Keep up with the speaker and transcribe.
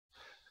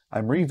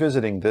I'm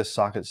revisiting this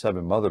Socket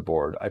 7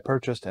 motherboard I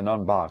purchased and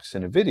unboxed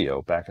in a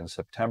video back in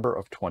September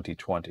of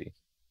 2020.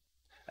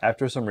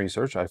 After some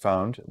research, I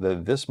found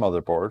that this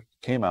motherboard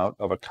came out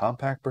of a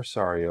Compaq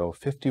Presario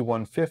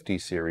 5150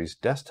 series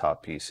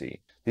desktop PC.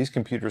 These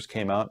computers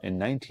came out in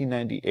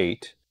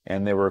 1998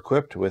 and they were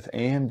equipped with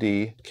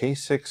AMD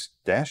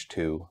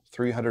K6-2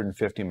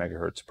 350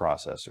 MHz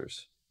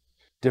processors.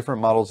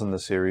 Different models in the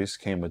series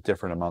came with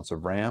different amounts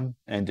of RAM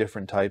and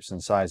different types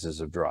and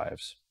sizes of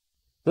drives.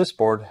 This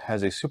board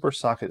has a Super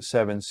Socket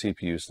 7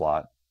 CPU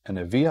slot and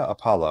a VIA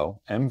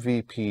Apollo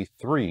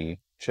MVP3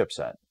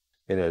 chipset.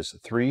 It has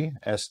 3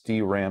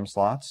 SD RAM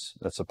slots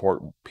that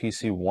support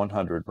PC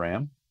 100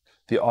 RAM.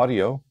 The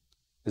audio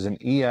is an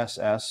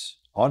ESS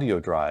audio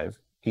drive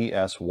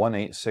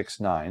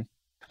ES1869,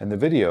 and the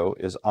video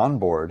is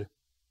onboard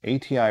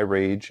ATI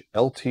Rage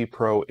LT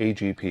Pro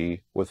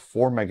AGP with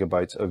 4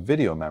 MB of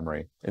video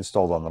memory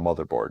installed on the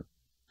motherboard.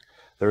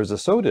 There is a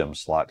SODIMM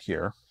slot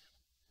here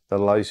that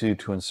allows you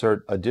to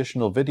insert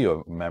additional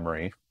video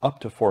memory up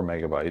to 4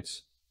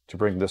 MB to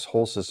bring this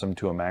whole system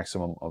to a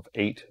maximum of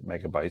 8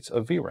 MB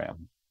of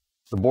VRAM.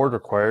 The board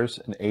requires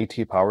an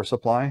AT power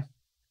supply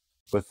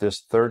with this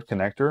third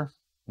connector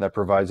that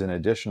provides an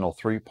additional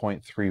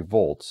 3.3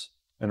 volts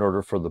in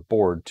order for the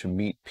board to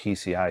meet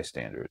PCI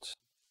standards.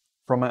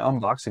 From my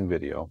unboxing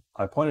video,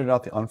 I pointed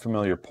out the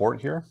unfamiliar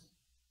port here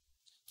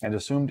and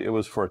assumed it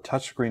was for a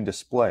touchscreen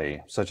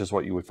display, such as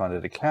what you would find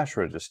at a cash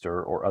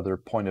register or other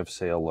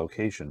point-of-sale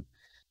location.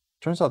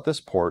 Turns out this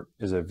port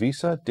is a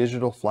VESA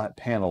Digital Flat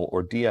Panel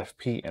or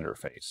DFP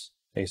interface,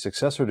 a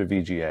successor to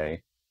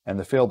VGA and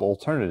the failed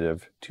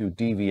alternative to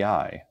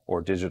DVI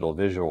or Digital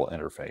Visual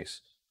Interface,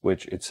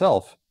 which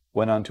itself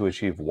went on to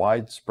achieve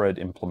widespread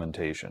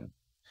implementation.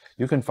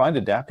 You can find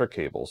adapter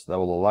cables that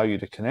will allow you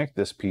to connect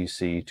this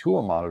PC to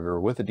a monitor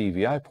with a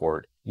DVI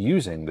port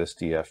using this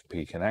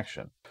DFP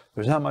connection.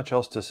 There's not much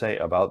else to say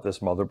about this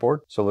motherboard,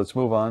 so let's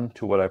move on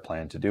to what I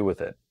plan to do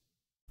with it.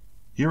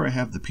 Here I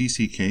have the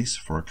PC case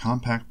for a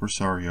Compaq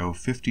Presario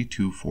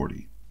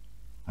 5240.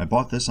 I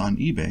bought this on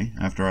eBay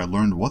after I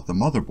learned what the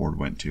motherboard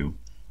went to,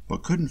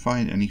 but couldn't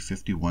find any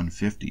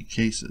 5150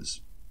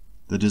 cases.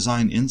 The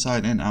design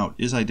inside and out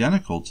is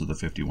identical to the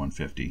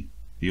 5150,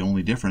 the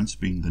only difference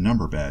being the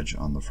number badge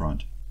on the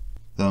front.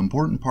 The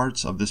important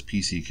parts of this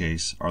PC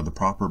case are the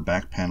proper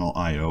back panel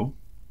I/O,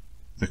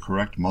 the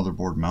correct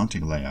motherboard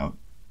mounting layout,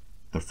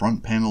 the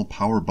front panel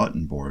power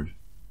button board,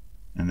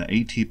 and the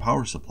AT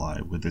power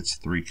supply with its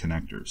 3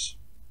 connectors.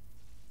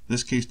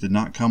 This case did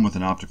not come with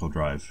an optical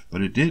drive,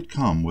 but it did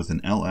come with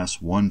an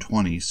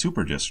LS120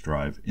 SuperDisk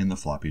drive in the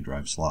floppy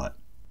drive slot.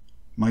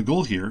 My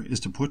goal here is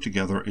to put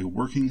together a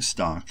working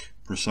stock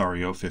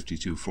Presario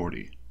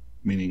 5240,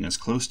 meaning as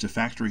close to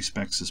factory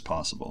specs as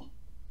possible.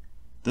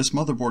 This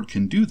motherboard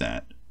can do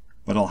that,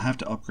 but I'll have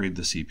to upgrade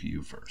the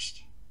CPU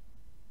first.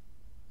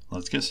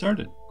 Let's get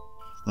started.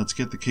 Let's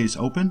get the case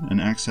open and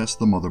access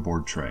the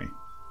motherboard tray.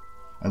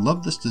 I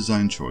love this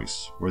design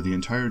choice, where the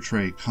entire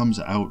tray comes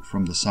out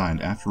from the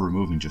side after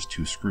removing just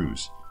 2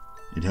 screws.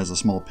 It has a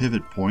small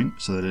pivot point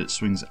so that it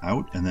swings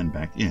out and then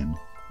back in,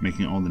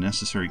 making all the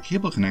necessary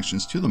cable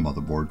connections to the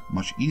motherboard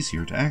much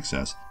easier to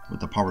access with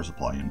the power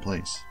supply in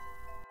place.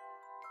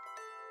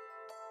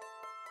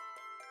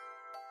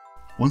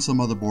 Once the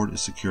motherboard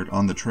is secured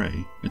on the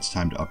tray, it's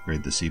time to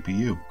upgrade the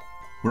CPU.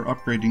 We're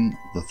upgrading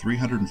the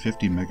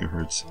 350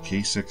 MHz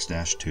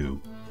K6-2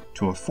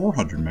 to a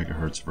 400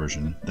 MHz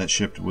version that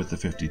shipped with the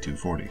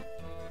 5240.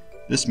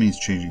 This means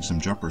changing some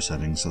jumper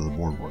settings so the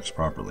board works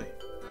properly.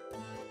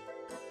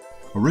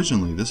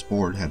 Originally, this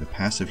board had a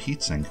passive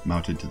heatsink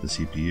mounted to the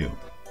CPU.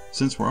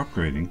 Since we're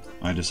upgrading,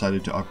 I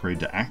decided to upgrade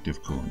to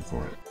active cooling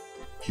for it.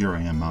 Here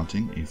I am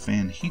mounting a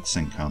fan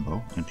heatsink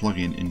combo and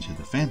plugging it into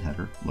the fan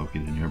header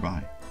located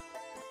nearby.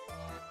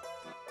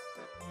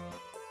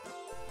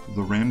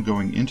 The RAM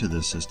going into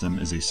this system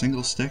is a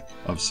single stick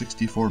of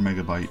 64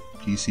 MB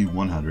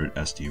PC100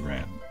 SD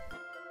RAM.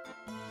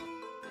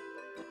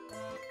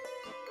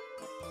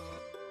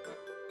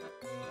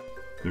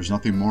 There's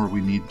nothing more we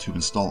need to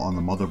install on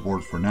the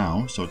motherboard for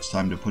now, so it's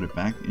time to put it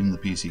back in the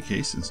PC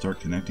case and start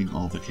connecting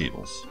all the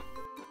cables.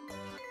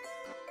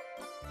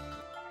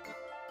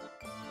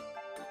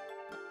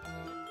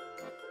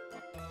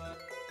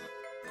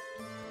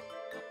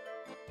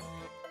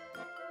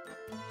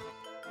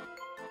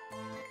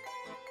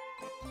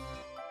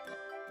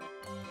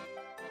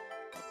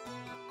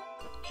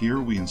 Here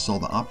we install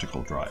the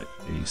optical drive,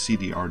 a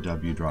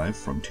CDRW drive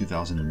from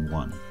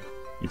 2001.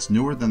 It's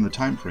newer than the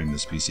time frame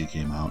this PC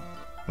came out,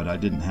 but I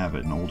didn't have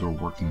an older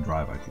working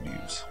drive I could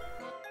use.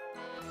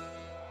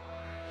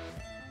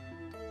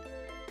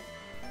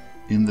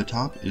 In the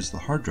top is the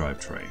hard drive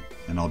tray,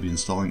 and I'll be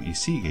installing a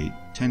Seagate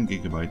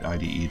 10GB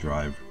IDE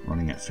drive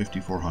running at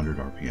 5400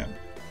 RPM.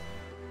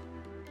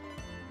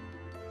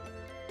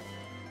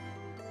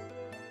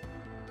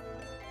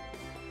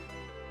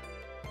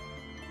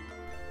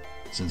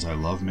 Since I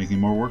love making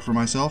more work for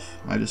myself,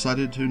 I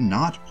decided to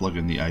not plug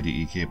in the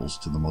IDE cables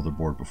to the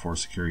motherboard before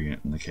securing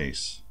it in the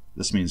case.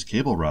 This means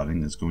cable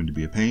routing is going to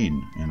be a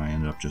pain, and I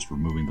ended up just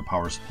removing the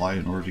power supply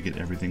in order to get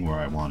everything where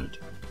I wanted.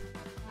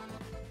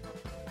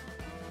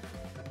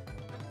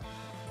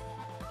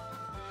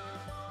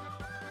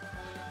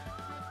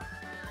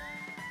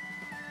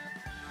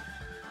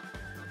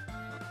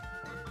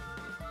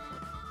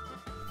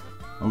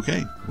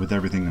 Okay, with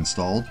everything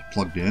installed,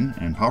 plugged in,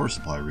 and power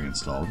supply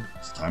reinstalled,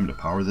 it's time to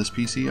power this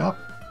PC up.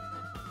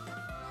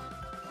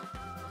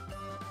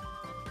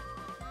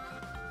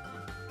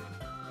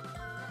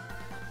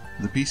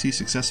 The PC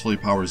successfully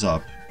powers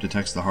up,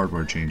 detects the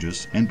hardware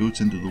changes, and boots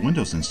into the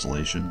Windows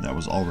installation that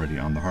was already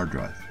on the hard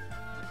drive.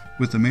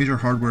 With the major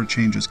hardware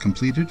changes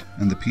completed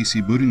and the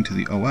PC booting to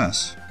the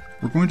OS,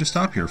 we're going to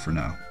stop here for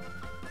now.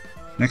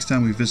 Next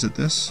time we visit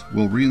this,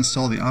 we'll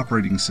reinstall the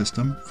operating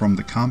system from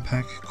the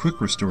Compaq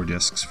Quick Restore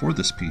disks for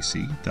this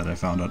PC that I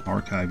found on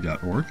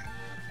archive.org,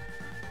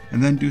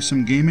 and then do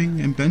some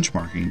gaming and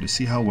benchmarking to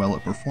see how well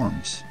it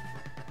performs.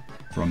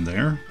 From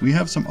there, we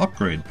have some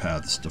upgrade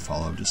paths to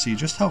follow to see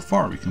just how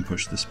far we can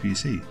push this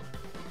PC.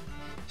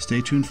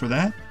 Stay tuned for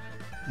that,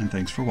 and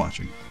thanks for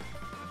watching.